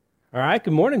All right,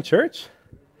 good morning, church.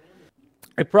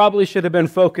 I probably should have been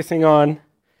focusing on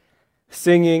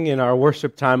singing in our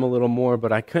worship time a little more,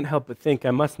 but I couldn't help but think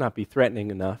I must not be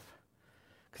threatening enough.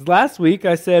 Because last week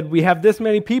I said, we have this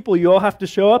many people, you all have to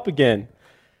show up again.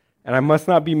 And I must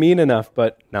not be mean enough,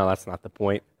 but no, that's not the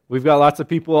point. We've got lots of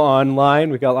people online,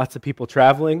 we've got lots of people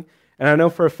traveling, and I know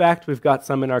for a fact we've got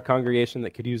some in our congregation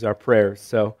that could use our prayers.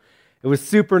 So it was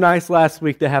super nice last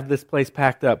week to have this place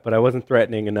packed up, but I wasn't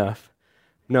threatening enough.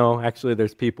 No, actually,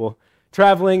 there's people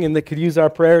traveling and that could use our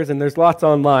prayers, and there's lots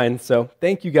online, so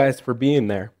thank you guys for being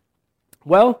there.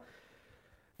 Well,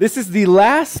 this is the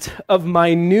last of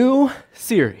my new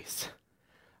series.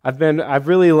 I've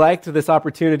really liked this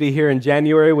opportunity here in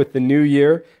January with the new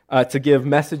year to give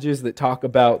messages that talk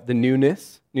about the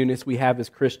newness we have as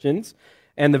Christians.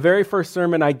 And the very first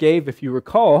sermon I gave, if you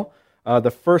recall,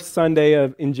 the first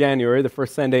Sunday in January, the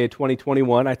first Sunday of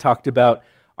 2021, I talked about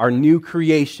our new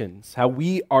creations, how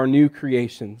we are new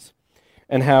creations,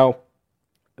 and how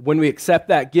when we accept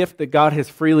that gift that God has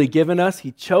freely given us,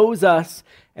 He chose us,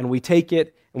 and we take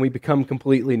it, and we become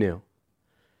completely new.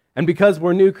 And because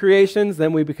we're new creations,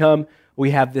 then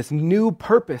we have this new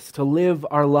purpose to live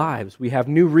our lives. We have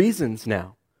new reasons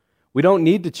now. We don't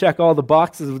need to check all the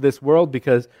boxes of this world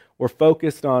because we're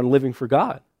focused on living for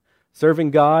God,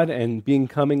 serving God and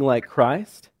becoming like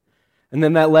Christ. And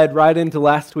then that led right into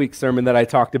last week's sermon that I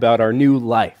talked about our new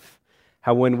life.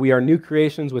 How when we are new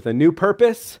creations with a new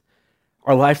purpose,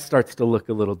 our life starts to look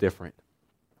a little different.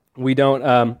 We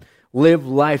don't live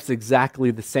lives exactly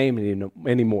the same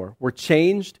anymore. We're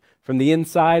changed from the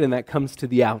inside, and that comes to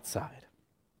the outside.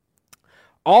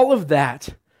 All of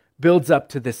that builds up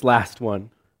to this last one.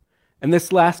 And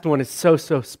this last one is so,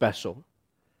 so special.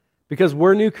 Because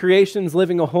we're new creations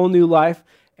living a whole new life,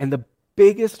 and the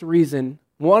biggest reason,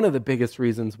 one of the biggest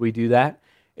reasons we do that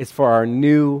is for our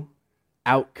new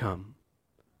outcome.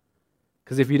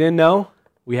 Because if you didn't know,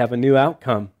 we have a new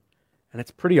outcome, and it's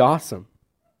pretty awesome.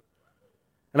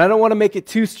 And I don't want to make it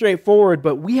too straightforward,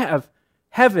 but we have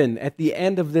heaven at the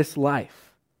end of this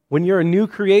life. When you're a new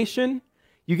creation,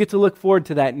 you get to look forward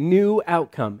to that new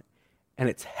outcome, and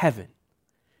it's heaven.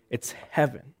 It's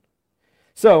heaven.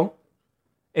 So,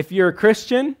 if you're a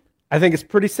Christian, I think it's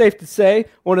pretty safe to say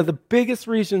one of the biggest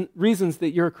reasons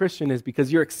that you're a Christian is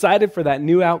because you're excited for that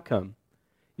new outcome.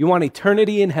 You want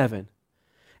eternity in heaven.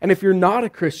 And if you're not a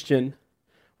Christian,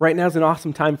 right now is an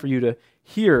awesome time for you to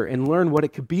hear and learn what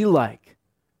it could be like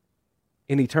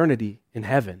in eternity in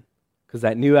heaven, because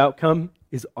that new outcome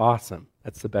is awesome.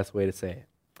 That's the best way to say it.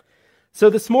 So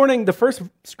this morning, the first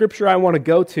scripture I want to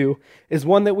go to is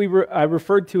one that I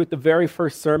referred to at the very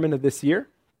first sermon of this year.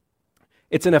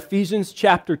 It's in Ephesians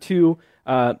chapter 2,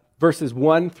 verses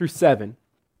 1 through 7.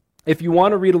 If you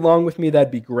want to read along with me,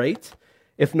 that'd be great.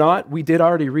 If not, we did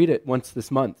already read it once this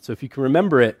month. So if you can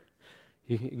remember it,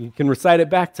 you can recite it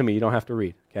back to me. You don't have to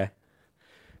read, okay?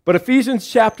 But Ephesians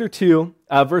chapter 2,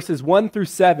 verses 1 through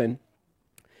 7.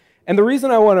 And the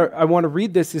reason I want to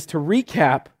read this is to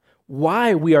recap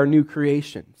why we are new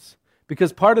creations.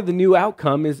 Because part of the new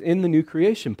outcome is in the new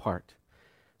creation part.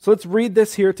 So let's read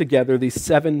this here together, these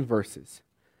 7 verses.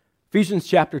 Ephesians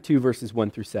chapter 2, verses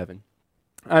 1 through 7.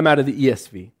 I'm out of the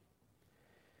ESV.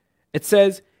 It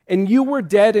says, "And you were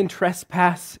dead in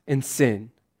trespass and sin,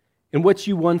 in which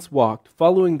you once walked,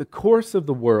 following the course of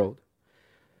the world,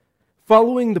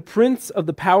 following the prince of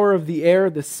the power of the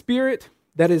air, the spirit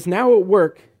that is now at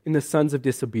work in the sons of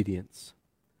disobedience,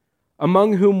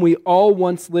 among whom we all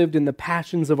once lived in the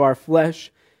passions of our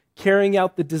flesh, carrying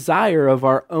out the desire of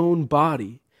our own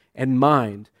body and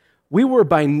mind. We were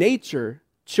by nature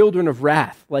children of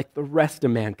wrath, like the rest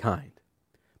of mankind.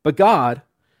 But God,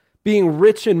 being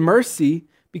rich in mercy,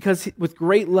 because with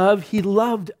great love He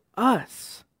loved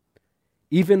us,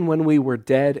 even when we were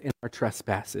dead in our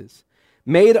trespasses,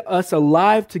 made us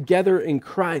alive together in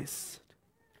Christ.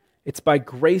 It's by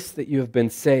grace that you have been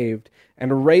saved,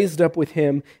 and raised up with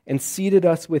Him, and seated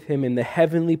us with Him in the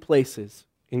heavenly places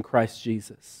in Christ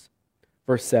Jesus."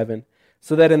 Verse 7,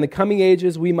 "So that in the coming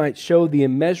ages we might show the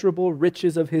immeasurable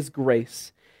riches of His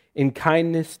grace in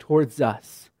kindness towards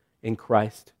us in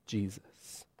Christ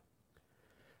Jesus."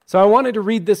 So I wanted to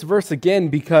read this verse again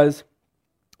because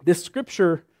this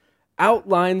scripture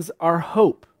outlines our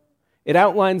hope. It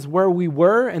outlines where we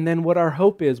were and then what our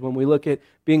hope is when we look at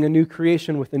being a new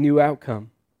creation with a new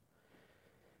outcome.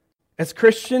 As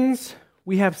Christians,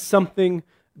 we have something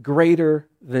greater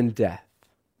than death.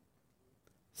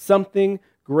 Something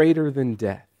greater than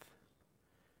death.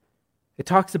 It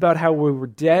talks about how we were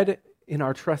dead in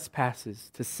our trespasses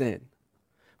to sin.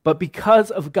 But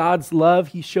because of God's love,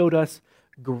 He showed us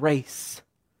grace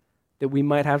that we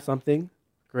might have something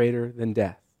greater than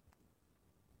death.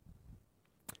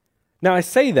 Now, I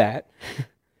say that,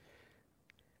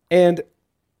 and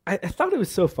I thought it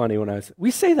was so funny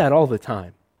we say that all the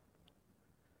time.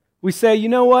 We say, you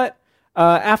know what?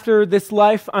 After this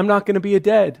life, I'm not going to be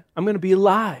dead. I'm going to be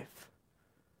alive.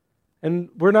 And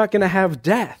we're not going to have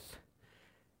death.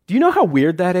 Do you know how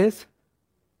weird that is?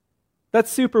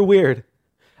 That's super weird.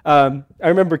 I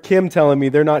remember Kim telling me,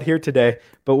 they're not here today,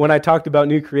 but when I talked about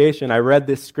new creation, I read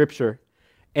this scripture,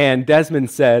 and Desmond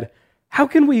said, how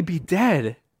can we be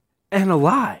dead and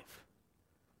alive?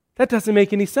 That doesn't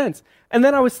make any sense. And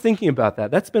then I was thinking about that.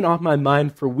 That's been on my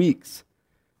mind for weeks.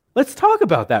 Let's talk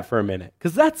about that for a minute,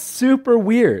 because that's super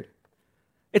weird.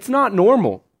 It's not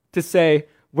normal to say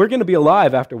we're going to be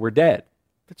alive after we're dead.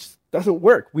 That just doesn't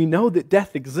work. We know that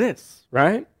death exists,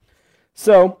 right?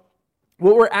 So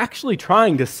what we're actually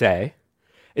trying to say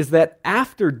is that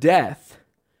after death,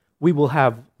 we will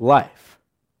have life.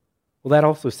 Well, that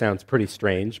also sounds pretty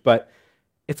strange, but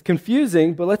it's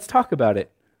confusing, but let's talk about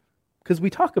it. Because we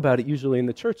talk about it usually in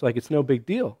the church like it's no big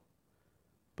deal.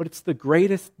 But it's the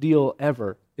greatest deal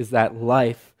ever, is that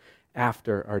life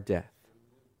after our death.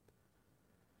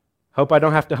 Hope I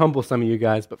don't have to humble some of you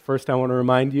guys, but first I want to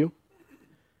remind you,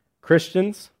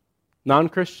 Christians,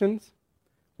 non-Christians,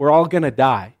 we're all going to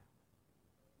die.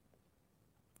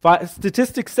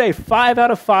 Statistics say 5 out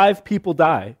of 5 people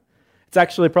die. It's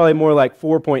actually probably more like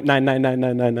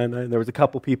 4.999999. There was a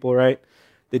couple people, right,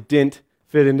 that didn't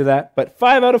fit into that. But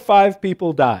 5 out of 5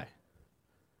 people die.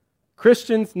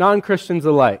 Christians, non-Christians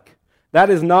alike. That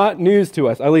is not news to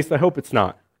us. At least I hope it's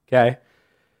not, okay?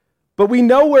 But we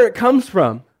know where it comes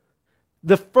from.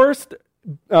 The first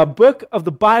book of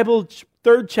the Bible,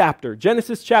 3rd chapter,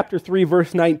 Genesis chapter 3,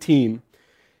 verse 19.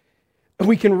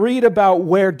 We can read about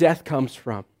where death comes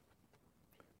from.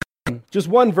 Just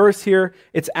one verse here.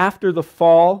 It's after the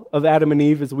fall of Adam and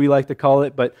Eve, as we like to call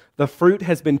it, but the fruit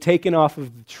has been taken off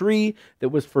of the tree that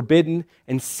was forbidden,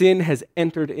 and sin has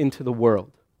entered into the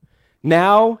world.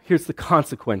 Now, here's the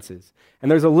consequences. And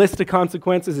there's a list of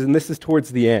consequences, and this is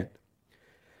towards the end.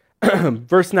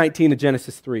 Verse 19 of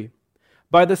Genesis 3.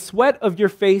 By the sweat of your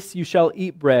face you shall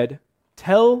eat bread,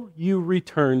 till you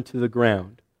return to the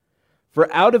ground.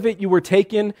 For out of it you were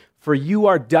taken, for you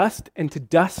are dust, and to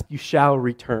dust you shall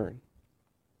return.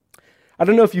 I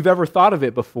don't know if you've ever thought of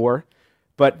it before,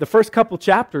 but the first couple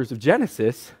chapters of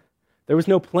Genesis, there was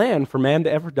no plan for man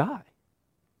to ever die.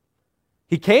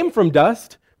 He came from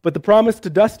dust, but the promise to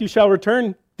dust you shall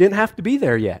return didn't have to be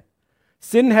there yet.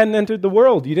 Sin hadn't entered the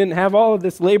world. You didn't have all of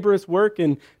this laborious work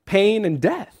and pain and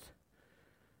death.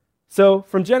 So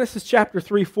from Genesis chapter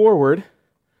 3 forward,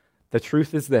 the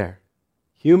truth is there.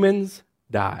 Humans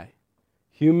die.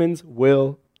 Humans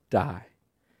will die.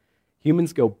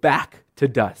 Humans go back to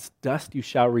dust. Dust you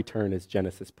shall return, as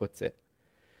Genesis puts it.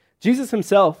 Jesus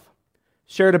himself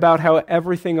shared about how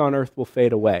everything on earth will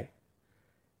fade away.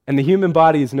 And the human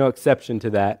body is no exception to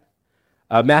that.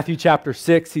 Matthew chapter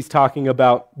 6, he's talking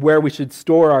about where we should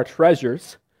store our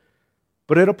treasures.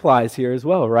 But it applies here as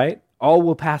well, right? All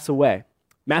will pass away.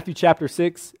 Matthew chapter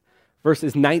 6,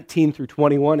 verses 19 through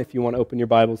 21, if you want to open your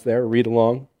Bibles there, read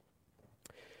along.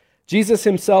 Jesus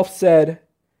himself said,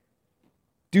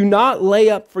 do not lay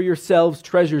up for yourselves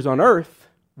treasures on earth,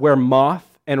 where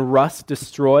moth and rust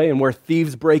destroy and where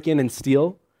thieves break in and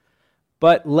steal,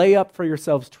 but lay up for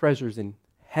yourselves treasures in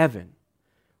heaven,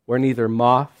 where neither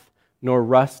moth nor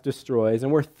rust destroys,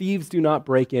 and where thieves do not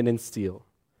break in and steal.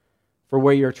 For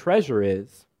where your treasure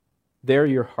is, there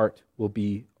your heart will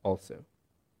be also.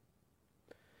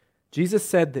 Jesus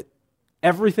said that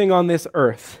everything on this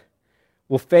earth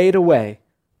will fade away.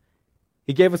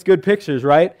 He gave us good pictures,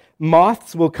 right?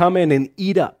 Moths will come in and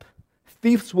eat up.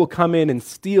 Thieves will come in and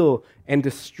steal and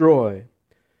destroy.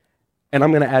 And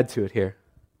I'm going to add to it here.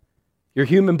 Your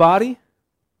human body,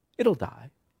 it'll die.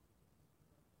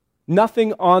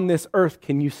 Nothing on this earth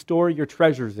can you store your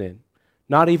treasures in,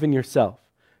 not even yourself,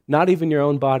 not even your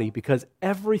own body, because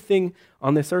everything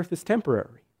on this earth is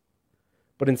temporary.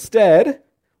 But instead,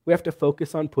 we have to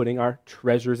focus on putting our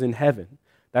treasures in heaven.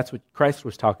 That's what Christ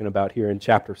was talking about here in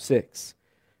chapter 6.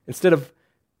 Instead of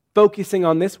focusing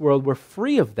on this world, we're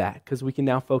free of that because we can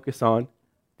now focus on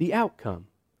the outcome,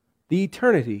 the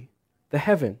eternity, the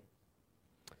heaven.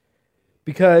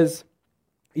 Because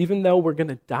even though we're going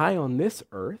to die on this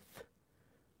earth,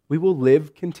 we will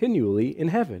live continually in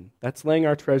heaven. That's laying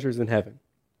our treasures in heaven.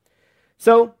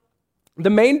 So the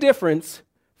main difference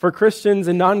for Christians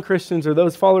and non-Christians, or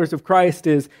those followers of Christ,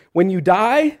 is when you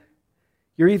die,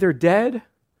 you're either dead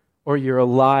or you're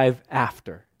alive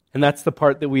after. And that's the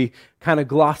part that we kind of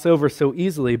gloss over so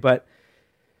easily, but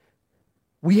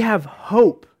we have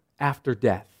hope after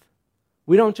death.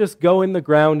 We don't just go in the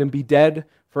ground and be dead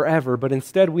forever, but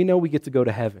instead we know we get to go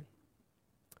to heaven.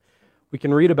 We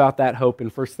can read about that hope in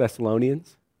 1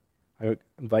 Thessalonians. I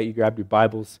invite you to grab your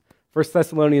Bibles. 1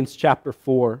 Thessalonians chapter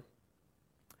 4.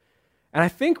 And I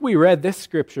think we read this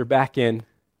scripture back in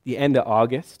the end of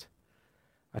August.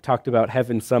 I talked about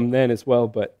heaven some then as well,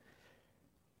 but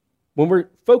when we're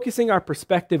focusing our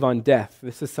perspective on death,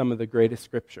 this is some of the greatest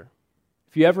scripture.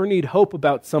 If you ever need hope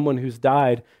about someone who's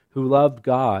died, who loved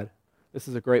God, this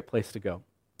is a great place to go.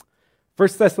 1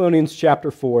 Thessalonians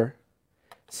chapter 4,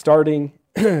 starting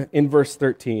in verse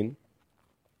 13.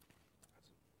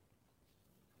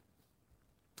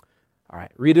 All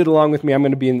right, read it along with me. I'm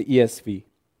going to be in the ESV.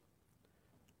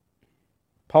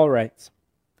 Paul writes,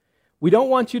 "We don't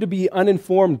want you to be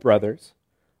uninformed, brothers,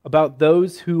 about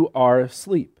those who are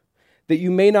asleep, that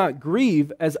you may not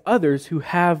grieve as others who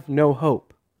have no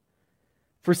hope.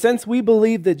 For since we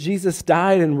believe that Jesus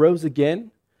died and rose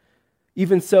again,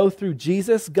 even so through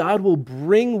Jesus God will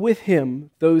bring with him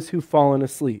those who've fallen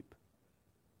asleep.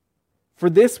 For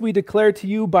this we declare to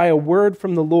you by a word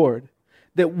from the Lord,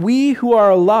 that we who are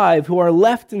alive, who are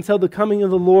left until the coming of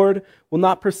the Lord, will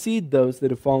not precede those that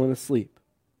have fallen asleep.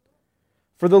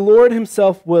 For the Lord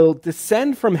himself will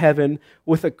descend from heaven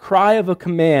with a cry of a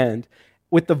command,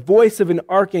 with the voice of an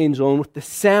archangel, and with the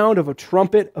sound of a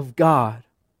trumpet of God.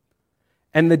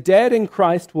 And the dead in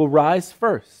Christ will rise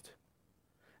first.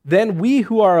 Then we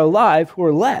who are alive, who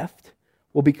are left,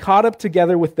 will be caught up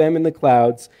together with them in the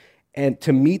clouds and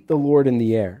to meet the Lord in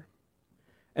the air.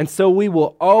 And so we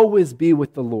will always be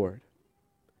with the Lord.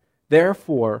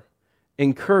 Therefore,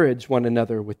 encourage one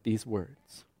another with these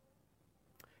words."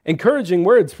 Encouraging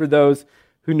words for those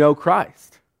who know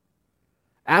Christ.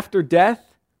 After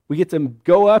death, we get to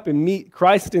go up and meet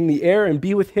Christ in the air and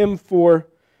be with him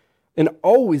and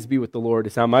always be with the Lord,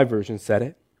 is how my version said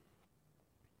it.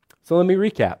 So let me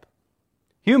recap.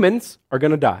 Humans are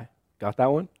going to die. Got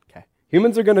that one? Okay.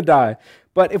 Humans are going to die.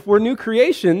 But if we're new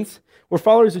creations, we're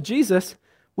followers of Jesus,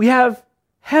 we have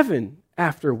heaven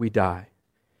after we die.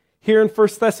 Here in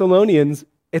 1 Thessalonians,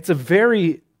 it's a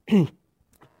very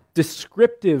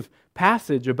descriptive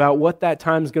passage about what that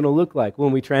time is going to look like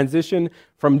when we transition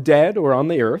from dead or on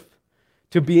the earth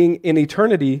to being in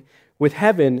eternity with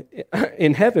heaven,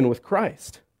 in heaven with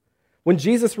Christ. When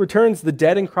Jesus returns, the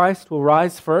dead in Christ will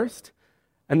rise first,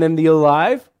 and then the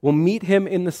alive will meet him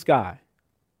in the sky.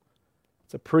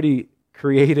 It's a pretty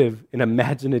creative and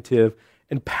imaginative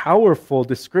and powerful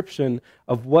description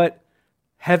of what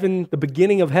heaven, the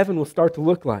beginning of heaven, will start to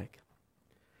look like.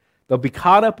 They'll be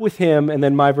caught up with him, and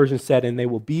then my version said, and they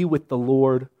will be with the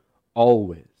Lord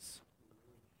always.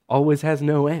 Always has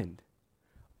no end.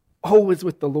 Always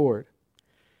with the Lord.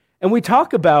 And we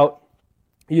talk about,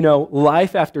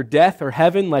 life after death or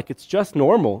heaven like it's just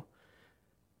normal.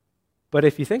 But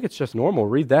if you think it's just normal,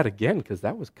 read that again, because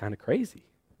that was kind of crazy.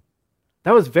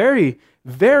 That was very,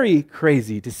 very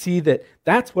crazy to see that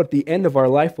that's what the end of our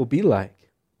life will be like.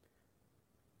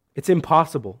 It's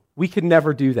impossible. We could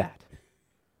never do that.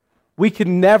 We could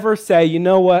never say, you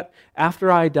know what,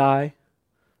 after I die,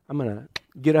 I'm going to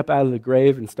get up out of the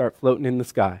grave and start floating in the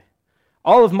sky.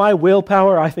 All of my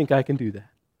willpower, I think I can do that.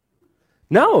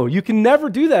 No, you can never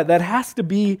do that. That has to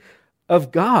be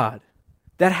of God.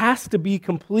 That has to be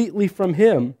completely from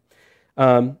him.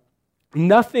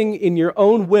 Nothing in your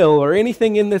own will or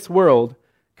anything in this world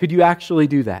could you actually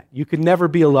do that. You could never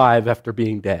be alive after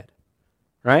being dead,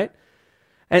 right?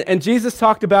 And Jesus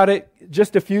talked about it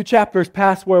just a few chapters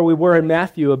past where we were in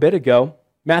Matthew a bit ago.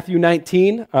 Matthew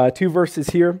 19, 2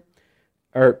 verses here,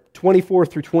 or 24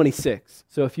 through 26.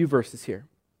 So a few verses here.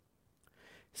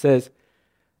 It says,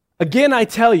 "Again I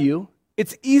tell you,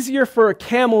 it's easier for a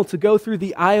camel to go through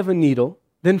the eye of a needle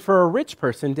than for a rich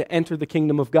person to enter the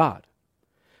kingdom of God."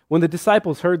 When the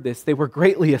disciples heard this, they were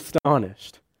greatly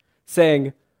astonished,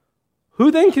 saying, "Who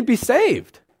then can be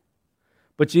saved?"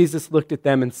 But Jesus looked at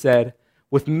them and said,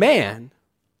 "With man,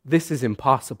 this is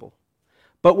impossible.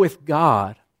 But with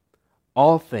God,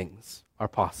 all things are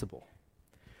possible."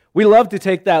 We love to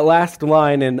take that last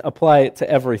line and apply it to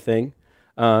everything,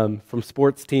 from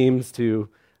sports teams to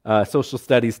social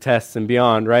studies tests and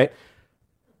beyond, right?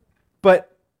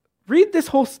 But read this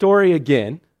whole story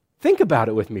again. Think about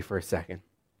it with me for a second.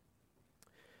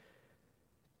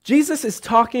 Jesus is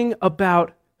talking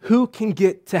about who can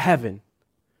get to heaven.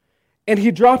 And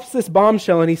he drops this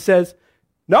bombshell and he says,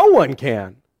 no one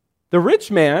can. The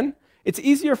rich man, it's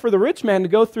easier for the rich man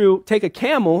to take a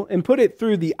camel and put it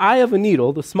through the eye of a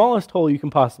needle, the smallest hole you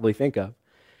can possibly think of.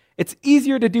 It's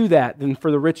easier to do that than for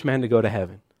the rich man to go to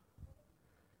heaven.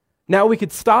 Now we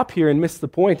could stop here and miss the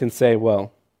point and say,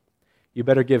 well, you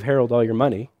better give Harold all your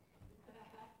money.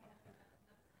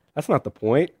 That's not the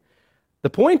point. The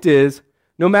point is,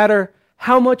 no matter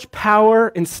how much power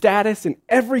and status and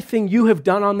everything you have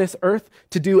done on this earth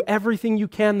to do everything you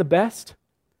can the best,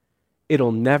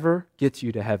 it'll never get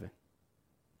you to heaven.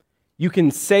 You can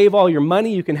save all your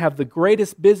money, you can have the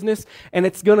greatest business, and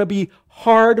it's going to be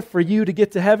hard for you to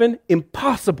get to heaven.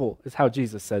 Impossible is how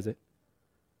Jesus says it.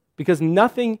 Because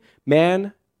nothing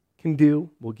man can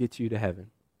do will get you to heaven.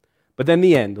 But then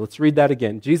the end, let's read that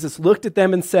again. Jesus looked at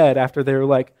them and said, after they were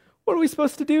like, what are we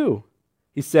supposed to do?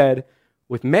 He said,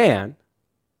 with man,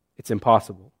 it's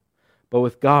impossible. But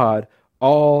with God,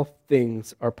 all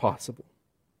things are possible.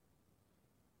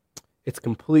 It's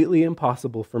completely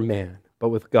impossible for man, but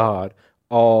with God,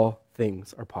 all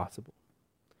things are possible.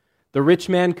 The rich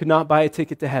man could not buy a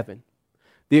ticket to heaven.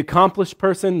 The accomplished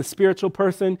person, the spiritual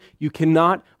person, you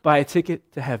cannot buy a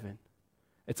ticket to heaven.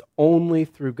 It's only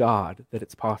through God that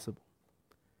it's possible.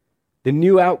 The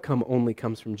new outcome only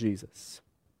comes from Jesus.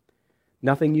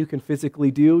 Nothing you can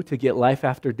physically do to get life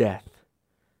after death.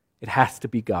 It has to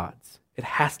be God's. It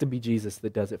has to be Jesus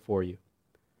that does it for you.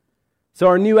 So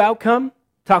our new outcome,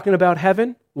 talking about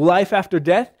heaven, life after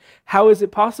death, how is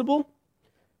it possible?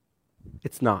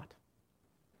 It's not.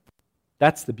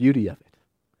 That's the beauty of it.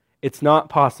 It's not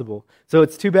possible. So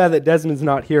it's too bad that Desmond's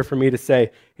not here for me to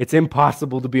say it's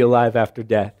impossible to be alive after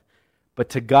death. But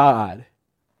to God,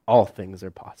 all things are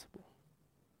possible.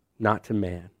 Not to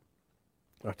man.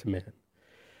 Not to man.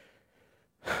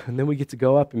 And then we get to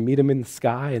go up and meet him in the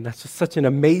sky, and that's just such an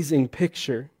amazing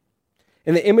picture.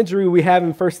 And the imagery we have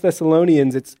in 1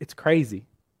 Thessalonians, it's crazy.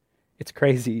 It's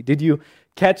crazy. Did you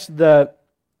catch the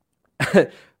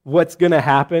what's going to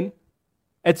happen?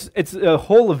 It's a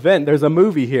whole event. There's a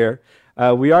movie here.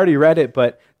 We already read it,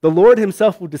 but the Lord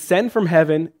himself will descend from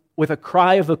heaven with a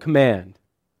cry of a command.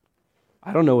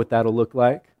 I don't know what that'll look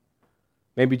like.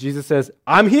 Maybe Jesus says,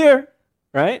 I'm here,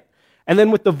 right? And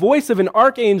then with the voice of an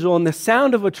archangel and the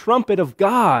sound of a trumpet of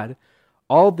God,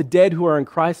 all the dead who are in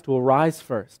Christ will rise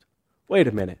first. Wait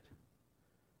a minute.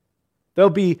 There'll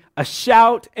be a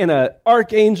shout and an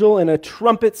archangel and a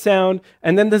trumpet sound,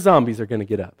 and then the zombies are going to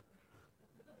get up.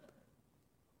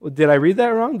 Well, did I read that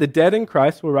wrong? The dead in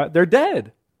Christ will rise. They're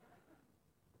dead.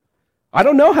 I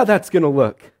don't know how that's going to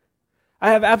look.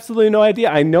 I have absolutely no idea.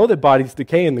 I know that bodies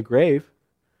decay in the grave.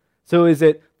 So is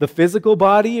it the physical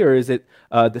body or is it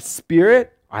the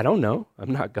spirit? I don't know.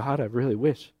 I'm not God. I really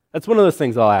wish. That's one of those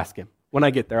things I'll ask him. When I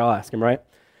get there, I'll ask him, right?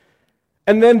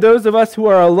 And then those of us who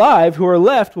are alive, who are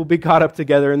left, will be caught up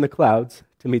together in the clouds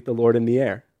to meet the Lord in the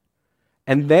air.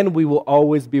 And then we will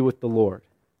always be with the Lord.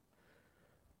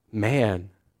 Man,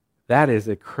 that is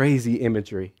a crazy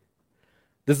imagery.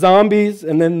 The zombies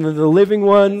and then the living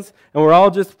ones, and we're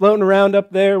all just floating around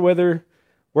up there, whether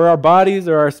we're our bodies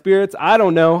or our spirits, I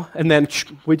don't know. And then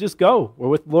we just go. We're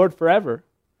with the Lord forever.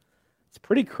 It's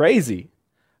pretty crazy.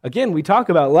 Again, we talk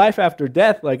about life after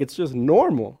death like it's just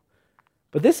normal.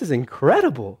 But this is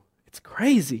incredible. It's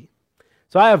crazy.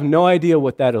 So I have no idea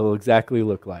what that'll exactly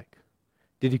look like.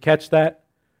 Did you catch that?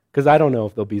 Because I don't know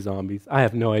if there'll be zombies. I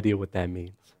have no idea what that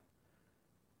means.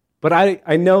 But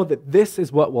I know that this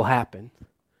is what will happen.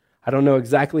 I don't know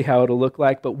exactly how it'll look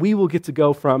like, but we will get to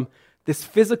go from this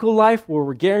physical life where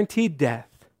we're guaranteed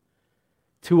death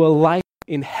to a life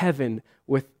in heaven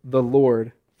with the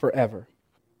Lord forever.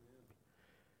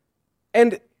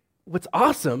 And what's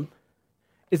awesome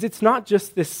is it's not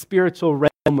just this spiritual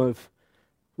realm of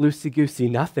loosey-goosey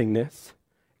nothingness.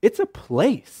 It's a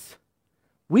place.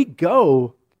 We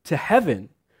go to heaven.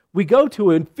 We go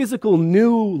to a physical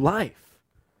new life.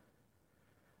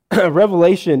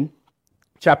 Revelation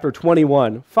chapter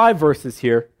 21, 5 verses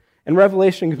here. And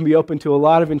Revelation can be open to a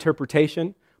lot of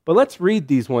interpretation, but let's read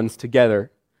these ones together.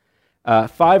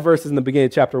 5 verses in the beginning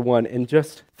of chapter 1, and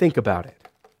just think about it.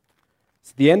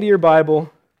 It's the end of your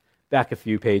Bible, back a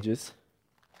few pages.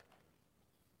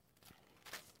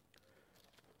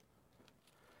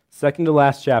 Second to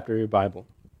last chapter of your Bible.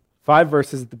 5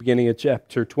 verses at the beginning of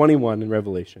chapter 21 in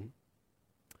Revelation.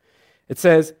 It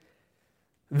says,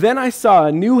 "Then I saw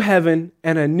a new heaven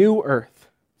and a new earth.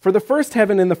 For the first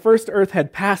heaven and the first earth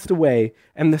had passed away,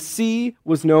 and the sea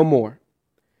was no more.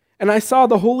 And I saw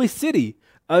the holy city,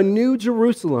 a new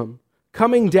Jerusalem,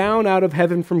 coming down out of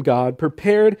heaven from God,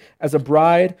 prepared as a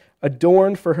bride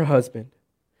adorned for her husband.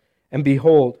 And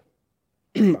behold,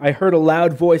 I heard a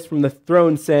loud voice from the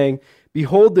throne saying,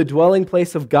 'Behold, the dwelling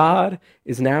place of God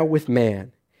is now with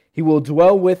man. He will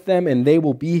dwell with them, and they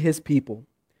will be his people.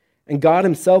 And God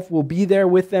himself will be there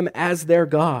with them as their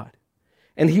God.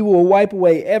 And he will wipe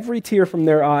away every tear from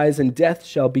their eyes, and death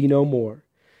shall be no more.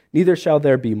 Neither shall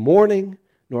there be mourning,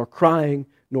 nor crying,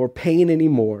 nor pain any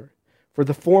more, for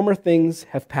the former things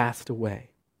have passed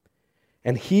away.'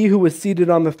 And he who was seated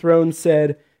on the throne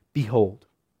said, 'Behold,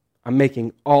 I'm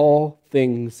making all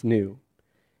things new.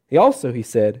 He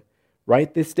said,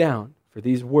 write this down, for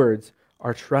these words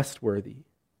are trustworthy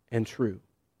and true.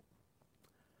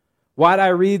 Why'd I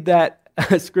read that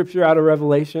scripture out of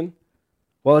Revelation?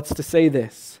 Well, it's to say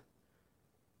this.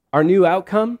 Our new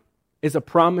outcome is a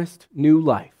promised new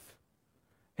life.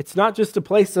 It's not just a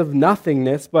place of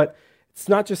nothingness, but it's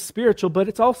not just spiritual, but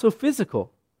it's also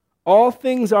physical. All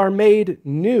things are made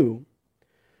new.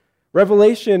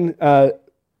 Revelation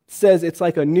says it's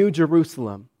like a new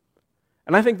Jerusalem.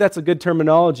 And I think that's a good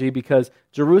terminology because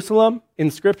Jerusalem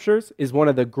in scriptures is one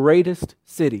of the greatest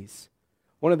cities.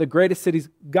 One of the greatest cities,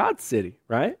 God's city,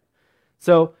 right?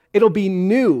 So it'll be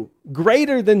new,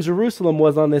 greater than Jerusalem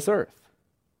was on this earth.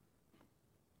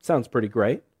 Sounds pretty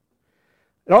great.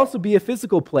 It'll also be a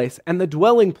physical place and the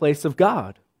dwelling place of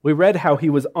God. We read how he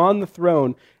was on the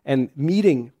throne and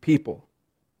meeting people.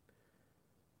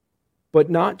 But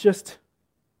not just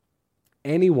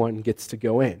anyone gets to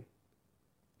go in.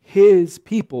 His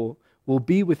people will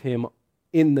be with him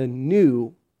in the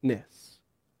newness.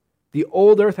 The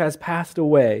old earth has passed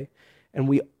away, and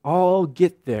we all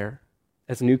get there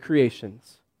as new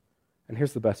creations. And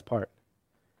here's the best part.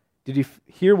 Did you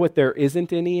hear what there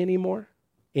isn't any anymore?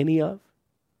 Any of?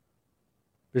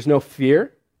 There's no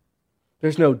fear.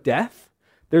 There's no death.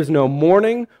 There's no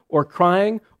mourning or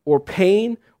crying or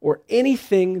pain or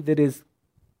anything that is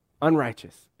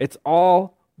unrighteous. It's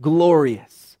all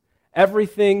glorious.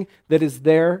 Everything that is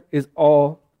there is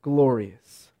all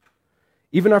glorious.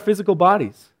 Even our physical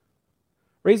bodies.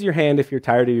 Raise your hand if you're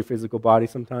tired of your physical body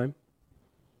sometime.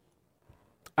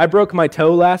 I broke my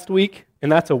toe last week,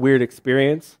 and that's a weird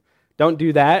experience. Don't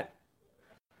do that.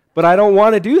 But I don't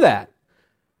want to do that.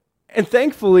 And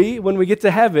thankfully, when we get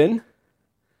to heaven,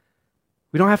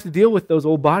 we don't have to deal with those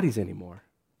old bodies anymore.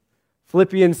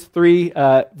 Philippians 3,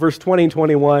 verse 20 and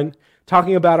 21,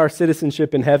 talking about our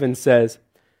citizenship in heaven, says,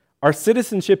 our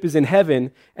citizenship is in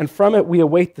heaven, and from it we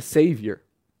await the Savior,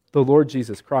 the Lord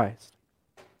Jesus Christ,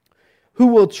 who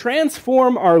will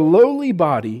transform our lowly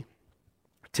body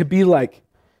to be like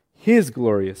his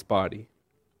glorious body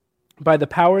by the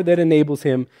power that enables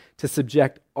him to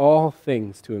subject all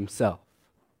things to himself.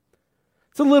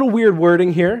 It's a little weird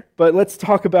wording here, but let's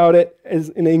talk about it as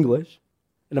in English,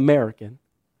 in American.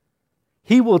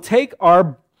 He will take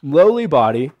our lowly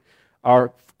body,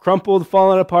 our crumpled,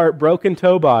 fallen apart, broken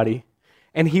toe body,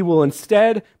 and he will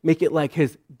instead make it like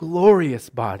his glorious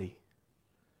body.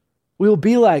 We will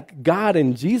be like God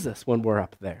and Jesus when we're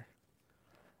up there.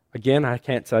 Again, I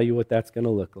can't tell you what that's going to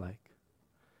look like.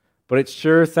 But it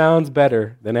sure sounds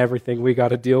better than everything we got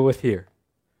to deal with here.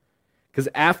 Because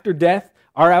after death,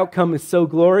 our outcome is so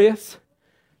glorious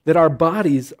that our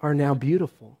bodies are now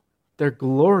beautiful. They're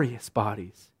glorious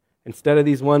bodies instead of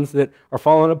these ones that are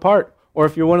falling apart. Or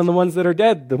if you're one of the ones that are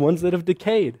dead, the ones that have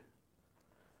decayed.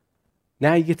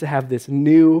 Now you get to have this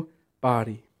new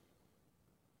body.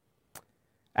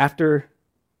 After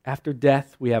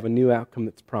death, we have a new outcome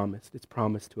that's promised. It's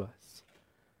promised to us.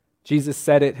 Jesus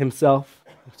said it himself.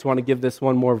 I just want to give this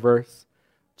one more verse.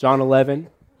 John 11,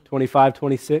 25,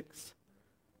 26.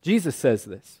 Jesus says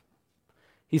this.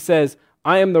 He says,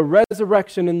 I am the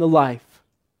resurrection and the life.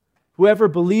 Whoever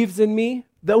believes in me,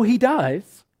 though he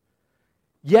dies,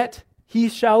 yet he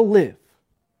shall live.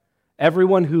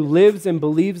 Everyone who lives and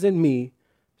believes in me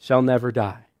shall never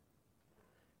die.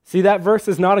 See, that verse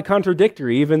is not a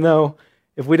contradictory, even though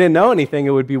if we didn't know anything,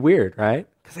 it would be weird, right?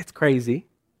 Because it's crazy.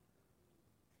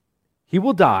 He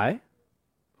will die.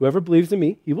 Whoever believes in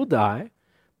me, he will die,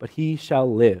 but he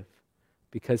shall live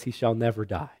because he shall never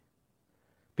die.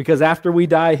 Because after we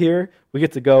die here, we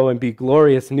get to go and be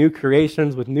glorious new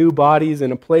creations with new bodies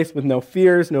in a place with no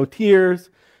fears, no tears.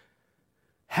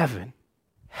 Heaven.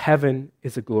 Heaven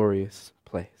is a glorious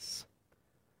place.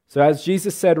 So as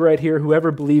Jesus said right here,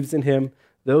 whoever believes in him,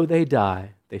 though they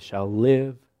die, they shall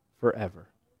live forever.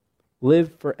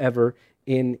 Live forever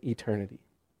in eternity.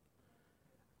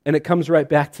 And it comes right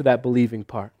back to that believing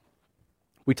part.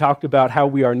 We talked about how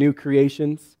we are new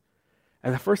creations.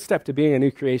 And the first step to being a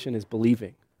new creation is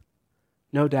believing.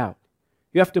 No doubt.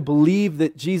 You have to believe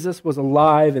that Jesus was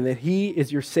alive and that he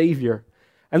is your Savior.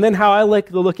 And then how I like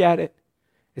to look at it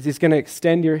is he's going to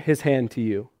extend his hand to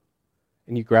you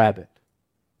and you grab it.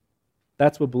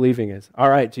 That's what believing is. All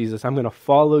right, Jesus, I'm going to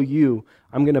follow you.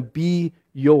 I'm going to be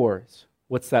yours.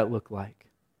 What's that look like?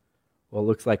 Well, it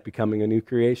looks like becoming a new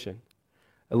creation.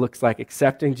 It looks like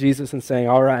accepting Jesus and saying,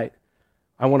 all right,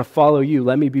 I want to follow you.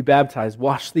 Let me be baptized.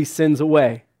 Wash these sins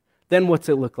away. Then what's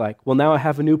it look like? Well, now I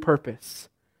have a new purpose.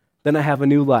 Then I have a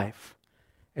new life.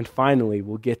 And finally,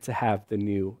 we'll get to have the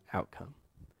new outcome.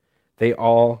 They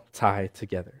all tie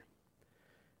together.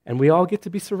 And we all get to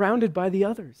be surrounded by the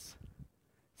others.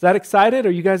 Is that excited?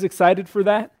 Are you guys excited for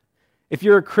that? If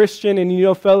you're a Christian and you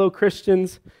know fellow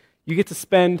Christians, you get to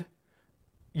spend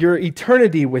your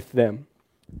eternity with them.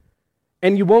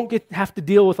 And you won't have to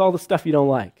deal with all the stuff you don't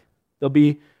like. There'll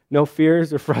be no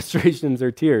fears or frustrations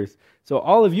or tears. So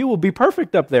all of you will be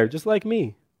perfect up there, just like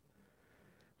me,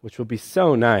 which will be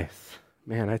so nice.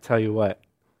 Man, I tell you what,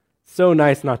 so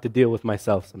nice not to deal with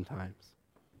myself sometimes.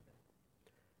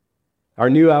 Our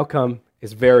new outcome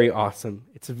is very awesome.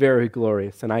 It's very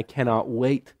glorious, and I cannot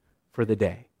wait for the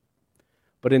day.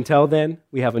 But until then,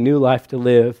 we have a new life to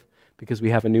live because we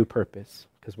have a new purpose,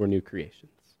 because we're new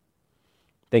creations.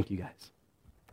 Thank you, guys.